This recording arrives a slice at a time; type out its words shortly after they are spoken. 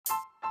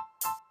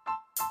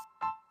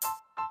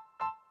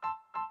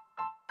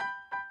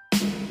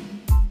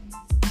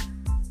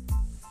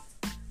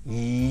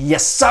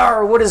Yes,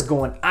 sir. What is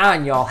going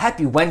on, y'all?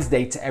 Happy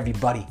Wednesday to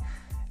everybody.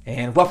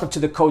 And welcome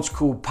to the Coach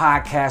Cool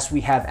Podcast.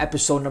 We have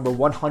episode number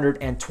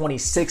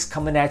 126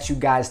 coming at you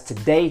guys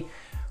today,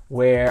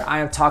 where I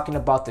am talking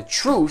about the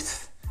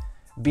truth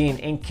being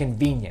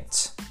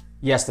inconvenient.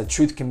 Yes, the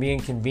truth can be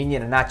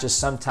inconvenient, and not just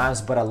sometimes,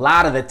 but a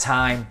lot of the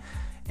time,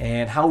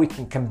 and how we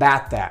can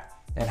combat that,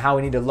 and how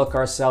we need to look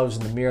ourselves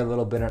in the mirror a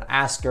little bit and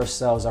ask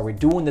ourselves, are we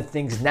doing the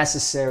things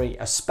necessary,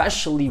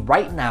 especially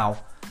right now,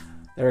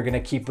 that are going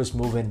to keep us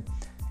moving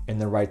in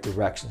the right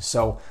direction.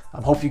 So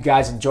I hope you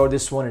guys enjoyed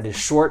this one. It is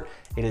short,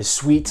 it is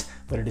sweet,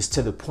 but it is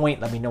to the point.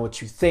 Let me know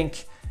what you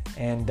think.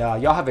 And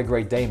y'all have a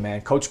great day,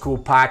 man. Coach Cool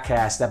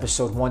Podcast,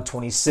 episode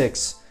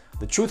 126.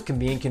 The truth can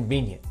be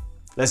inconvenient.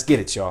 Let's get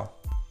it, y'all.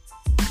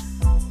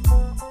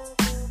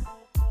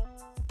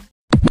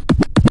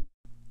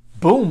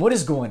 Boom, what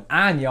is going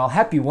on, y'all?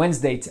 Happy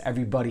Wednesday to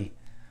everybody.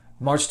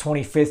 March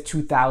 25th,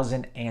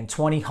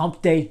 2020,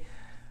 hump day.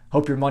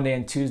 Hope your Monday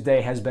and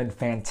Tuesday has been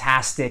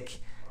fantastic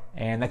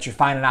and that you're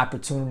finding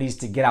opportunities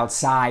to get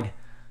outside,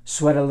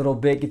 sweat a little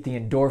bit, get the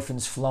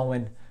endorphins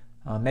flowing,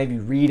 maybe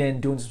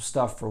reading, doing some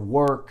stuff for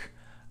work,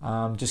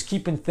 just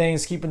keeping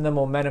the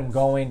momentum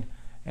going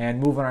and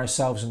moving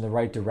ourselves in the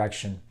right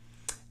direction.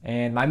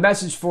 And my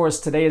message for us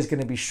today is going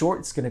to be short.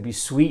 It's going to be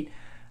sweet.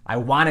 I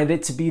wanted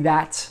it to be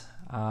that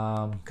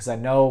because I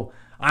know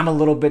I'm a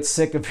little bit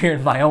sick of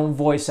hearing my own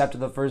voice after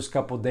the first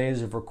couple of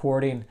days of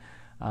recording.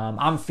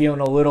 I'm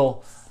feeling a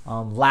little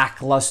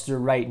lackluster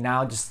right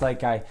now, just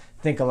like I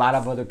think a lot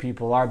of other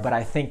people are, but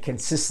I think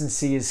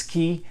consistency is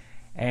key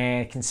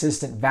and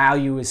consistent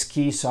value is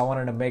key. So I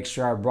wanted to make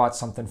sure I brought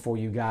something for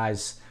you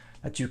guys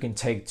that you can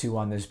take to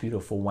on this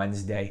beautiful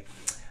Wednesday.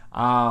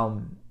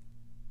 Man,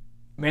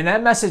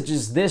 that message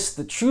is this: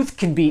 the truth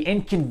can be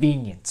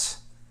inconvenient.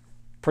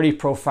 Pretty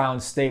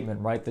profound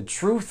statement, right? The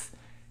truth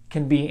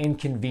can be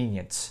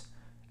inconvenient.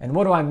 And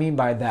what do I mean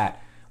by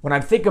that? When I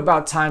think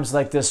about times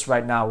like this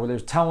right now, where they're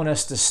telling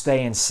us to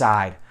stay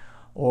inside,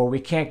 or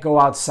we can't go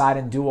outside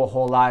and do a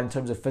whole lot in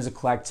terms of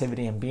physical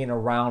activity and being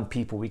around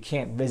people, we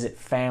can't visit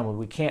family,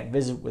 we can't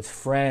visit with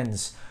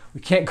friends,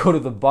 we can't go to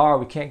the bar,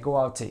 we can't go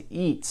out to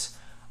eat,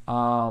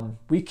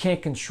 we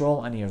can't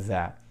control any of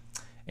that.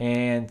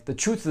 And the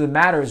truth of the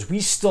matter is we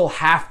still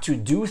have to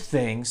do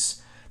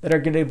things that are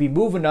going to be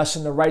moving us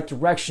in the right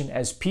direction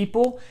as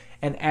people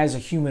and as a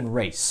human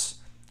race,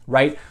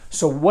 right?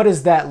 So what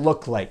does that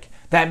look like?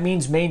 That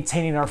means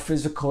maintaining our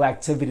physical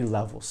activity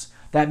levels.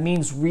 That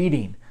means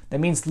reading. That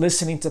means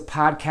listening to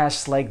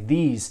podcasts like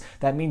these.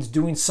 That means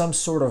doing some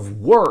sort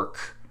of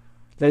work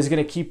that is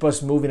going to keep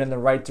us moving in the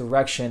right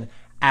direction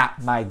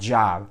at my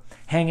job.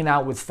 Hanging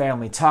out with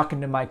family, talking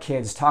to my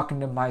kids,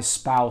 talking to my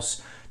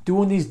spouse,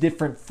 doing these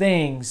different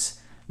things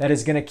that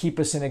is going to keep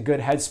us in a good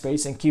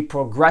headspace and keep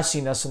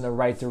progressing us in the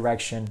right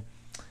direction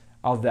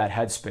of that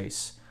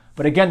headspace.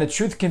 But again, the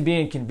truth can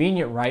be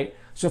inconvenient, right?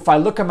 So if I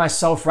look at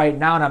myself right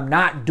now and I'm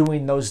not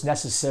doing those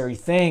necessary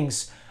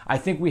things, I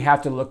think we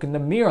have to look in the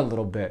mirror a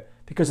little bit,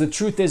 because the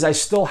truth is I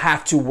still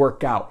have to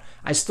work out.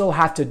 I still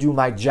have to do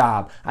my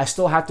job. I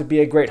still have to be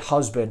a great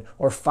husband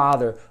or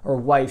father or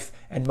wife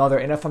and mother.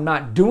 And if I'm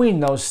not doing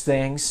those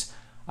things,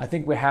 I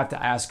think we have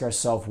to ask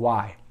ourselves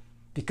why.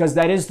 Because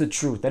that is the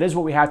truth. That is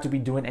what we have to be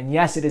doing. And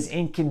yes, it is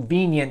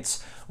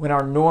inconvenient when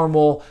our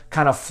normal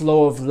kind of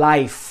flow of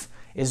life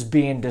is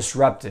being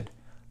disrupted.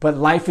 But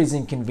life is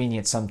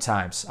inconvenient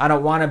sometimes. I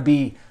don't want to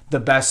be the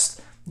best,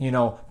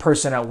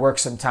 person at work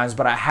sometimes,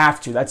 but I have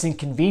to. That's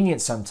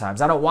inconvenient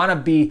sometimes. I don't want to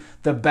be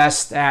the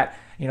best at,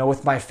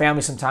 with my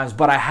family sometimes,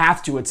 but I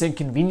have to. It's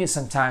inconvenient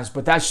sometimes,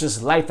 but that's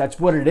just life. That's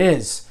what it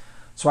is.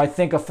 So I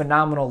think a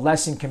phenomenal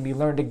lesson can be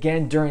learned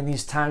again during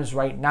these times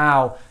right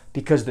now,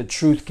 because the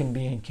truth can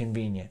be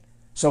inconvenient.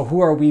 So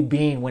who are we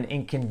being when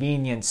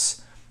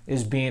inconvenience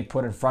is being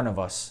put in front of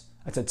us?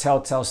 That's a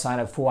telltale sign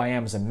of who I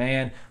am as a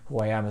man, who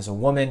I am as a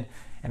woman.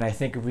 And I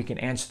think if we can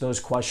answer those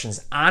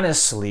questions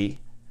honestly,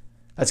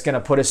 that's going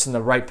to put us in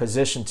the right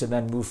position to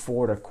then move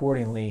forward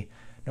accordingly,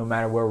 no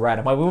matter where we're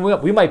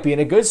at. We might be in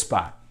a good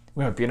spot.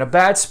 We might be in a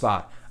bad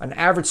spot, an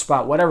average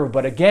spot, whatever.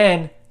 But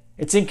again,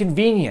 it's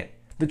inconvenient.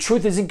 The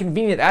truth is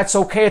inconvenient. That's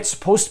okay. It's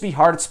supposed to be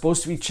hard. It's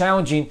supposed to be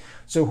challenging.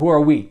 So who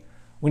are we?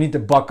 We need to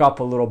buck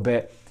up a little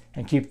bit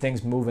and keep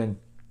things moving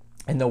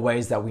in the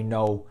ways that we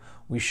know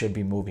we should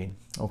be moving.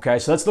 Okay,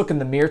 so let's look in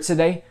the mirror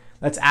today.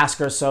 Let's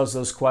ask ourselves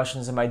those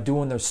questions. Am I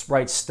doing the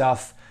right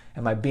stuff?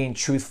 Am I being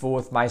truthful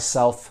with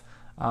myself?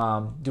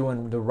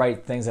 Doing the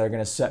right things that are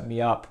going to set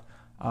me up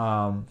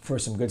for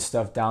some good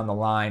stuff down the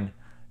line,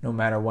 no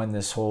matter when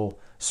this whole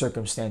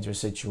circumstance or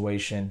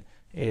situation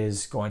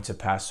is going to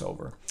pass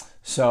over.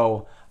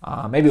 So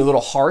maybe a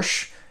little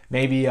harsh,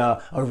 maybe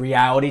a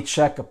reality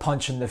check, a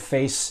punch in the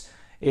face,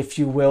 if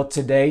you will,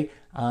 today.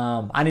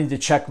 I need to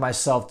check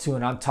myself too,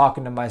 and I'm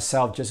talking to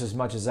myself just as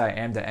much as I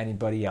am to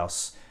anybody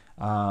else.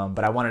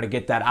 But I wanted to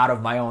get that out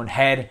of my own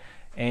head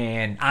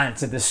and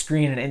onto the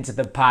screen and into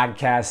the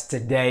podcast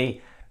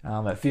today.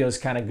 It feels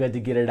kind of good to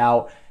get it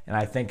out, and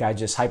I think I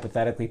just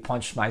hypothetically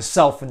punched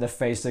myself in the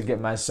face to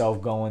get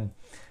myself going.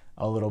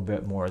 a little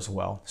bit more as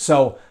well.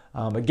 So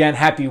again,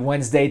 happy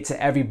Wednesday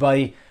to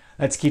everybody.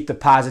 Let's keep the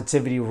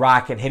positivity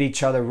rocking. Hit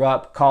each other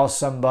up. Call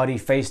somebody.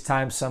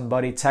 FaceTime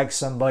somebody. Text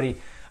somebody.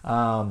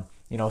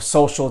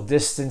 Social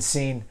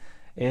distancing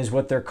is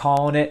what they're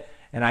calling it.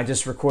 And I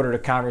just recorded a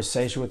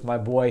conversation with my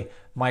boy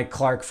Mike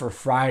Clark for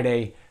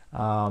Friday,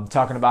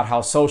 talking about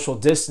how social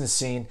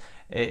distancing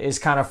is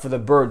kind of for the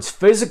birds.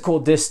 Physical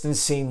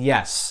distancing,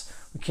 yes,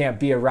 we can't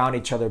be around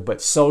each other,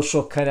 but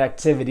social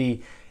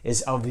connectivity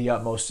is of the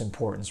utmost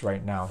importance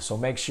right now. So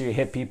make sure you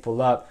hit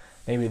people up.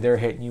 Maybe they're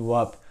hitting you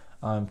up.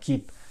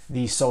 Keep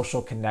these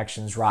social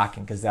connections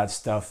rocking, because that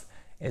stuff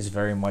is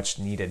very much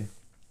needed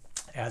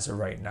as of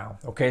right now.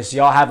 Okay, so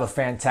y'all have a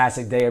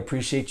fantastic day. I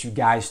appreciate you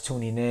guys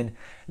tuning in.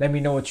 Let me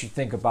know what you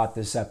think about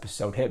this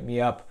episode. Hit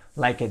me up,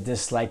 like it,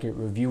 dislike it,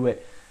 review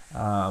it.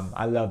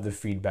 I love the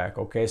feedback.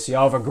 Okay, so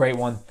y'all have a great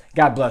one.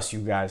 God bless you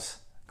guys.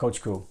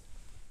 Coach Cool.